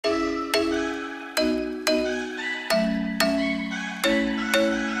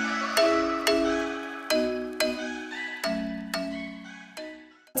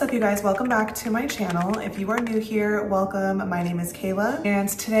up, you guys? Welcome back to my channel. If you are new here, welcome. My name is Kayla, and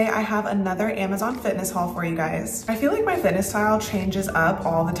today I have another Amazon fitness haul for you guys. I feel like my fitness style changes up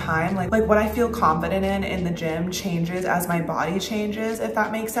all the time. Like what I feel confident in the gym changes as my body changes, if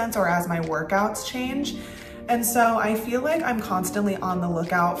that makes sense, or as my workouts change. And so I feel like I'm constantly on the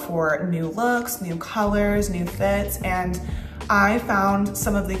lookout for new looks, new colors, new fits, and I found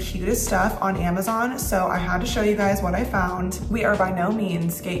some of the cutest stuff on Amazon, so I had to show you guys what I found. We are by no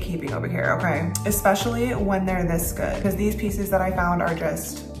means gatekeeping over here, okay? Especially when they're this good, because these pieces that I found are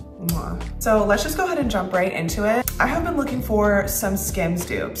just mwah. So let's just go ahead and jump right into it. I have been looking for some Skims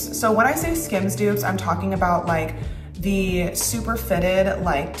dupes. So when I say Skims dupes, I'm talking about like the super fitted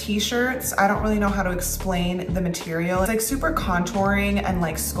like t-shirts. I don't really know how to explain the material. It's like super contouring and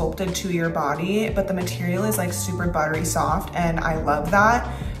like sculpted to your body, but the material is like super buttery soft, and I love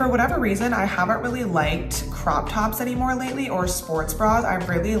that. For whatever reason, I haven't really liked crop tops anymore lately, or sports bras. I've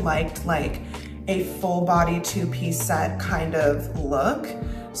really liked like a full body two-piece set kind of look.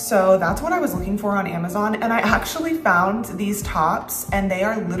 So that's what I was looking for on Amazon, and I actually found these tops and they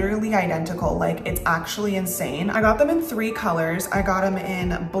are literally identical. Like, it's actually insane. I got them in 3 colors. I got them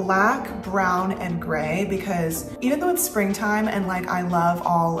in black, brown, and gray, because even though it's springtime and like I love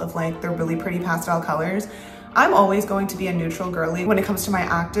all of like the really pretty pastel colors, I'm always going to be a neutral girly when it comes to my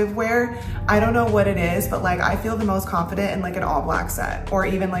activewear. I don't know what it is, but like I feel the most confident in like an all black set, or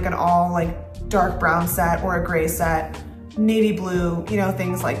even like an all like dark brown set, or a gray set, navy blue, you know,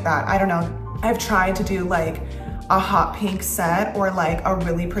 things like that. I don't know. I've tried to do like a hot pink set or like a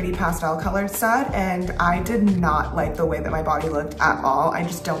really pretty pastel colored set, and I did not like the way that my body looked at all. I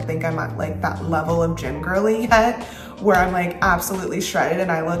just don't think I'm at like that level of gym girly yet, where I'm like absolutely shredded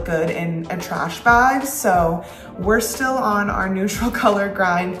and I look good in a trash bag. So we're still on our neutral color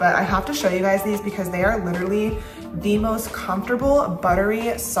grind, but I have to show you guys these because they are literally the most comfortable,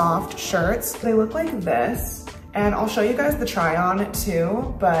 buttery, soft shirts. They look like this. And I'll show you guys the try on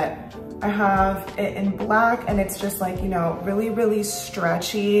too, but I have it in black, and it's just like, you know, really, really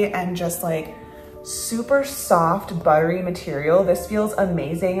stretchy and just like super soft, buttery material. This feels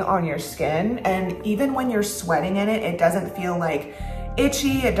amazing on your skin. And even when you're sweating in it, it doesn't feel like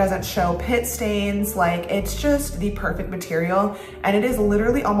itchy. It doesn't show pit stains. Like, it's just the perfect material. And it is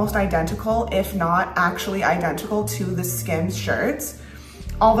literally almost identical, if not actually identical, to the Skims shirts.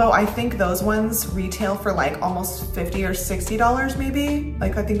 Although I think those ones retail for like almost $50 or $60 maybe.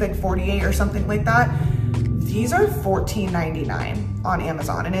 Like I think like 48 or something like that. These are $14.99 on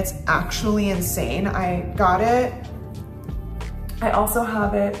Amazon, and it's actually insane. I got it. I also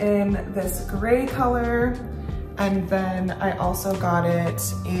have it in this gray color, and then I also got it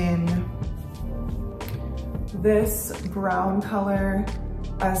in this brown color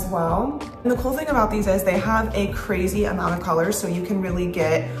as well. And the cool thing about these is they have a crazy amount of colors, so you can really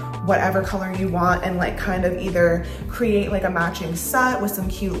get whatever color you want and like kind of either create like a matching set with some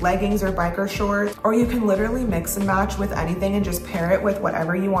cute leggings or biker shorts, or you can literally mix and match with anything and just pair it with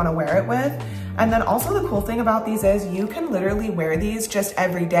whatever you want to wear it with. And then also the cool thing about these is you can literally wear these just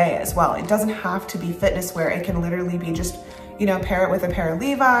every day as well. It doesn't have to be fitness wear. It can literally be just, you know, pair it with a pair of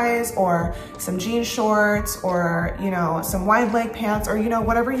Levi's or some jean shorts, or, you know, some wide leg pants, or, you know,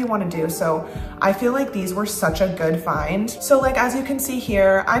 whatever you want to do. So I feel like these were such a good find. So like, as you can see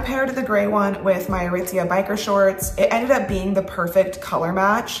here, I paired the gray one with my Aritzia biker shorts. It ended up being the perfect color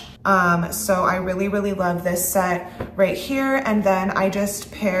match. So I really, really love this set right here. And then I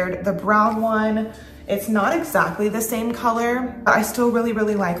just paired the brown one. It's not exactly the same color, but I still really,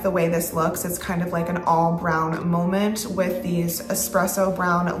 really like the way this looks. It's kind of like an all brown moment with these espresso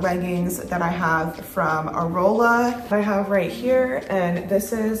brown leggings that I have from Arola that I have right here. And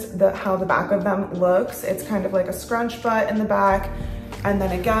this is how the back of them looks. It's kind of like a scrunch butt in the back. And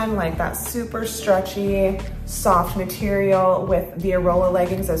then again, like that super stretchy, soft material with the Arola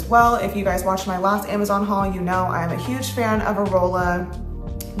leggings as well. If you guys watched my last Amazon haul, you know I'm a huge fan of Arola.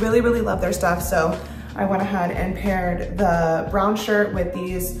 Really, really love their stuff. So I went ahead and paired the brown shirt with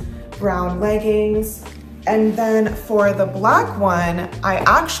these brown leggings. And then for the black one, I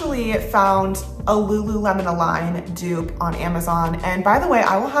actually found a Lululemon Align dupe on Amazon. And by the way,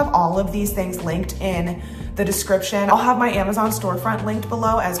 I will have all of these things linked in the description. I'll have my Amazon storefront linked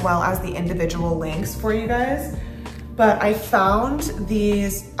below, as well as the individual links for you guys. But I found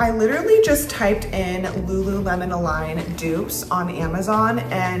these, I literally just typed in Lululemon Align dupes on Amazon,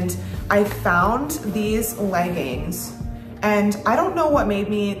 and I found these leggings. And I don't know what made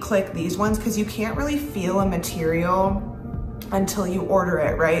me click these ones, because you can't really feel a material until you order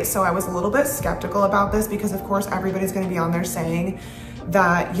it, right? So I was a little bit skeptical about this, because of course everybody's gonna be on there saying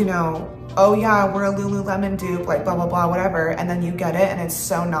that, you know, oh yeah, we're a Lululemon dupe, like blah, blah, blah, whatever. And then you get it and it's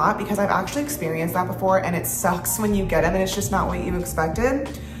so not, because I've actually experienced that before and it sucks when you get them and it's just not what you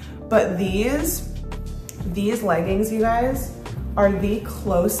expected. But these leggings, you guys, are the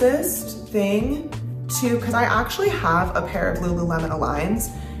closest thing to, because I actually have a pair of Lululemon Aligns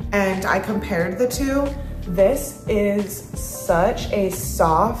and I compared the two. This is such a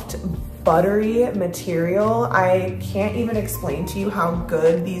soft, buttery material. I can't even explain to you how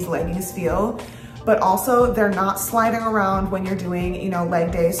good these leggings feel, but also they're not sliding around when you're doing, you know,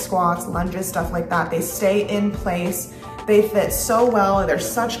 leg days, squats, lunges, stuff like that. They stay in place. They fit so well. They're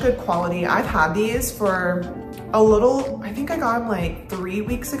such good quality. I've had these for a little, I think I got them like 3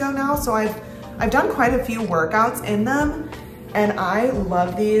 weeks ago now. So I've done quite a few workouts in them and I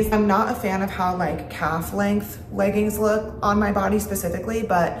love these. I'm not a fan of how like calf length leggings look on my body specifically,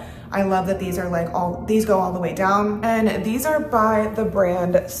 but I love that these are like these go all the way down. And these are by the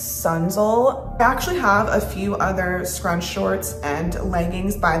brand Sunzel. I actually have a few other scrunch shorts and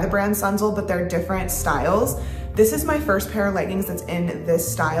leggings by the brand Sunzel, but they're different styles. This is my first pair of leggings that's in this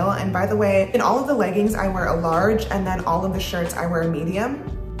style. And by the way, in all of the leggings, I wear a large, and then all of the shirts, I wear a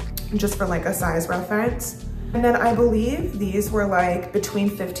medium, just for like a size reference. And then I believe these were like between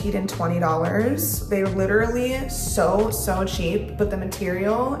 $15 and $20. They're literally so cheap, but the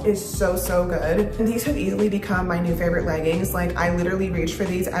material is so good. And these have easily become my new favorite leggings. Like I literally reach for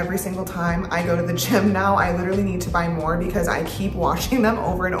these every single time I go to the gym now. I literally need to buy more because I keep washing them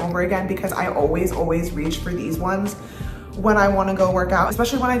over and over again, because I always reach for these ones when I want to go work out,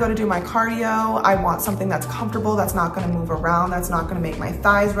 especially when I go to do my cardio. I want something that's comfortable, that's not going to move around, that's not going to make my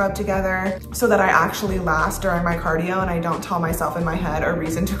thighs rub together, so that I actually last during my cardio and I don't tell myself in my head a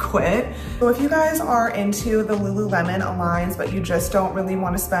reason to quit. So if you guys are into the Lululemon Aligns, but you just don't really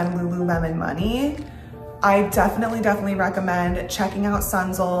want to spend Lululemon money, I definitely recommend checking out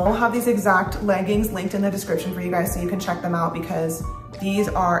Sunzel. I'll have these exact leggings linked in the description for you guys so you can check them out, because these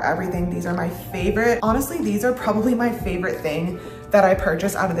are everything. These are my favorite. Honestly, these are probably my favorite thing that I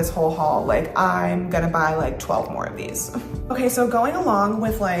purchased out of this whole haul. Like I'm gonna buy like 12 more of these. Okay, so going along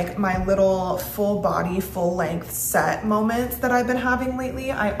with like my little full body, full length set moments that I've been having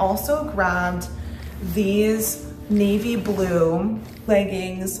lately, I also grabbed these navy blue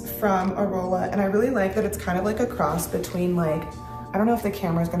leggings from Arola, and I really like that it's kind of like a cross between like, I don't know if the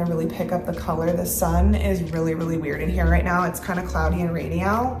camera is going to really pick up the color. The sun is really weird in here right now. It's kind of cloudy and rainy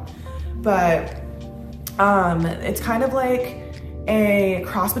out, but it's kind of like a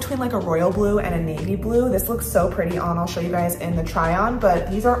cross between like a royal blue and a navy blue. This looks so pretty on. I'll show you guys in the try on,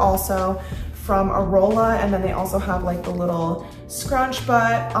 but these are also from Arola, and then they also have like the little scrunch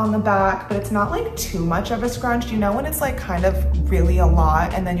butt on the back, but it's not like too much of a scrunch. You know when it's like kind of really a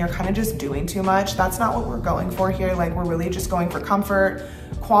lot and then you're kind of just doing too much? That's not what we're going for here. Like we're really just going for comfort,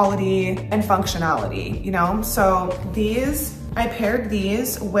 quality, and functionality, you know? So these, I paired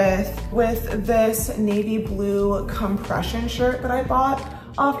these with this navy blue compression shirt that I bought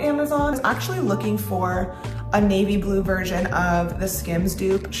off Amazon. I was actually looking for a navy blue version of the Skims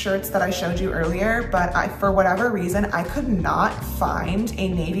dupe shirts that I showed you earlier, but for whatever reason, I could not find a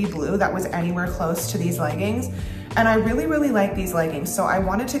navy blue that was anywhere close to these leggings. And I really like these leggings. So I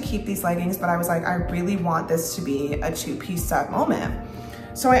wanted to keep these leggings, but I was like, I really want this to be a two-piece set moment.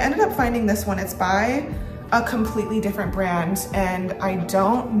 So I ended up finding this one. It's by a completely different brand, and I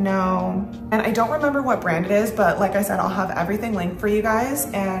don't know, and I don't remember what brand it is, but like I said, I'll have everything linked for you guys.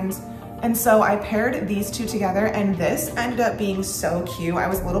 And so I paired these two together, and this ended up being so cute. I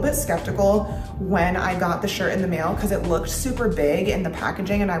was a little bit skeptical when I got the shirt in the mail because it looked super big in the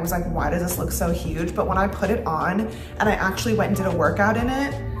packaging, and I was like, why does this look so huge? But when I put it on and I actually went and did a workout in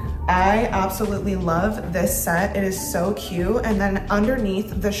it, I absolutely love this set. It is so cute. And then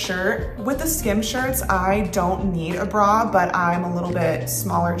underneath the shirt, with the Skims shirts, I don't need a bra, but I'm a little bit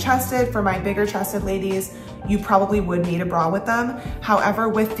smaller chested. For my bigger chested ladies, you probably would need a bra with them. However,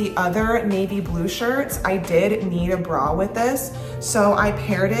 with the other navy blue shirts, I did need a bra with this. So I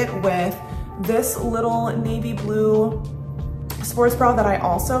paired it with this little navy blue sports bra that I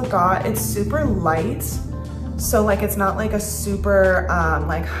also got. It's super light. So like, it's not like a super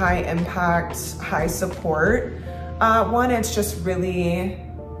like high impact, high support one. It's just really,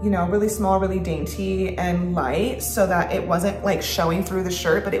 you know, really small, really dainty and light, so that it wasn't like showing through the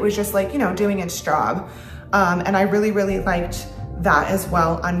shirt, but it was just like, you know, doing its job. And I really liked that as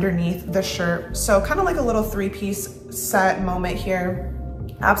well underneath the shirt. So kind of like a little three-piece set moment here.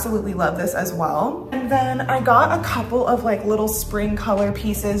 Absolutely love this as well. And then I got a couple of like little spring color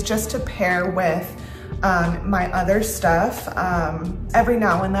pieces just to pair with my other stuff. Every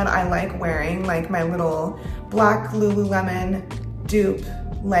now and then I like wearing like my little black Lululemon dupe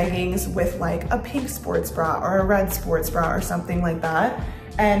leggings with like a pink sports bra or a red sports bra or something like that.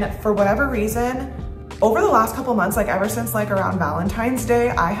 And for whatever reason, over the last couple months, like ever since like around Valentine's Day,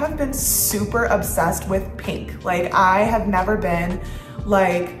 I have been super obsessed with pink. Like I have never been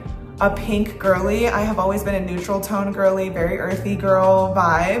like a pink girly. I have always been a neutral tone girly, very earthy girl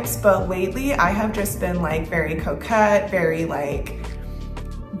vibes. But lately I have just been like very coquette, very like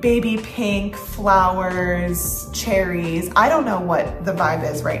baby pink, flowers, cherries. I don't know what the vibe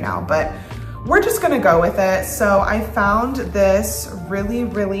is right now, but we're just gonna go with it. So I found this really,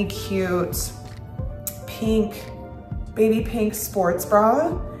 really cute pink, baby pink sports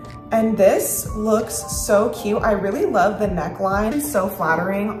bra. And this looks so cute. I really love the neckline. It's so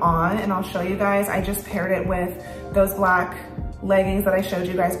flattering on, and I'll show you guys. I just paired it with those black leggings that I showed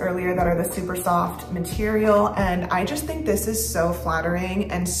you guys earlier that are the super soft material. And I just think this is so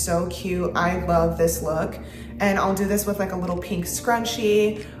flattering and so cute. I love this look. And I'll do this with like a little pink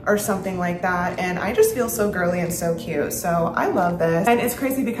scrunchie or something like that. And I just feel so girly and so cute. So I love this. And it's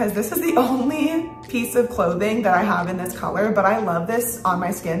crazy because this is the only piece of clothing that I have in this color, but I love this on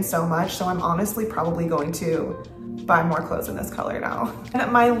my skin so much. So I'm honestly probably going to buy more clothes in this color now.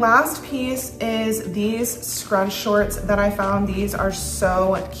 And my last piece is these scrunch shorts that I found. These are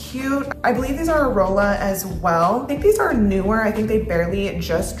so cute. I believe these are a Rolla as well. I think these are newer. I think they barely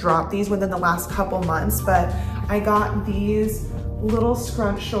just dropped these within the last couple months, but I got these little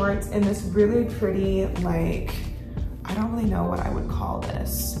scrunch shorts in this really pretty, like, I don't really know what I would call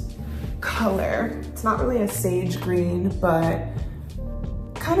this color. It's not really a sage green, but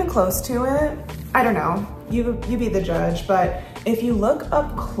kind of close to it. I don't know, you be the judge, but if you look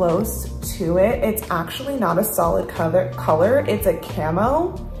up close to it, it's actually not a solid color, it's a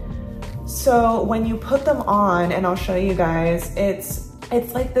camo. So when you put them on, and I'll show you guys, it's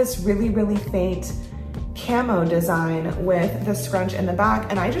like this really, really faint camo design with the scrunch in the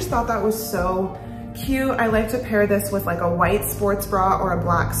back. And I just thought that was so cute. I like to pair this with like a white sports bra or a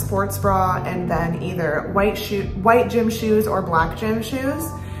black sports bra, and then either white gym shoes or black gym shoes,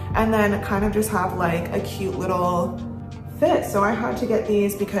 and then kind of just have like a cute little fit. So I had to get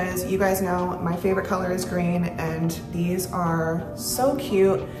these because you guys know my favorite color is green, and these are so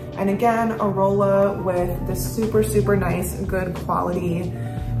cute. And again, a Rolla with the super, super nice, good quality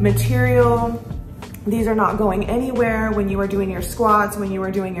material. These are not going anywhere when you are doing your squats, when you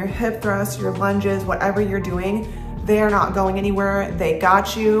are doing your hip thrusts, your lunges, whatever you're doing. They are not going anywhere. They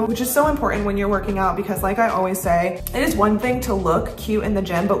got you, which is so important when you're working out, because like I always say, it is one thing to look cute in the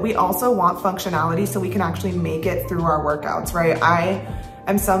gym, but we also want functionality so we can actually make it through our workouts, right? I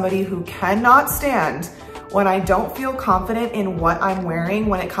am somebody who cannot stand when I don't feel confident in what I'm wearing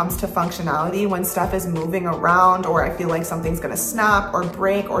when it comes to functionality, when stuff is moving around, or I feel like something's gonna snap or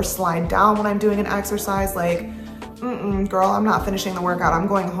break or slide down when I'm doing an exercise. Like, girl, I'm not finishing the workout, I'm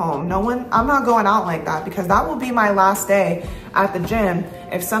going home. I'm not going out like that, because that will be my last day at the gym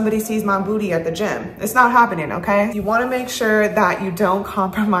if somebody sees my booty at the gym. It's not happening, okay? You wanna make sure that you don't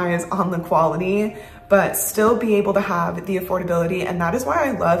compromise on the quality, but still be able to have the affordability. And that is why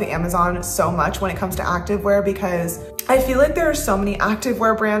I love Amazon so much when it comes to activewear, because I feel like there are so many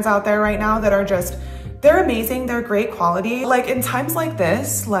activewear brands out there right now that are just, they're amazing, they're great quality. Like in times like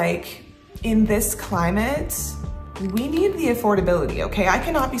this, like in this climate, we need the affordability, okay? I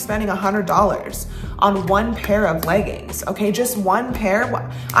cannot be spending $100 on one pair of leggings, okay? Just one pair.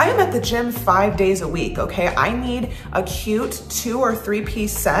 I am at the gym 5 days a week, okay? I need a cute 2 or 3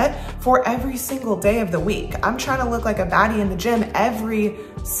 piece set for every single day of the week. I'm trying to look like a baddie in the gym every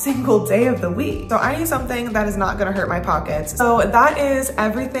single day of the week. So I need something that is not gonna hurt my pockets. So that is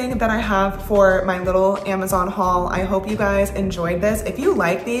everything that I have for my little Amazon haul. I hope you guys enjoyed this. If you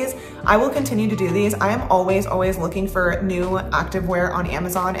like these, I will continue to do these. I am always looking for new activewear on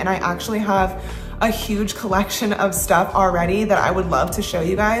Amazon, and I actually have a huge collection of stuff already that I would love to show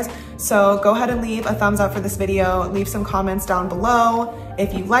you guys. So go ahead and leave a thumbs up for this video, leave some comments down below.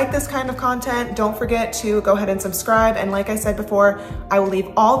 If you like this kind of content, don't forget to go ahead and subscribe. And like I said before, I will leave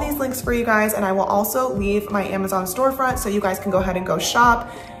all these links for you guys, and I will also leave my Amazon storefront so you guys can go ahead and go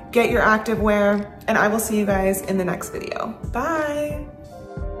shop, get your activewear, and I will see you guys in the next video. Bye.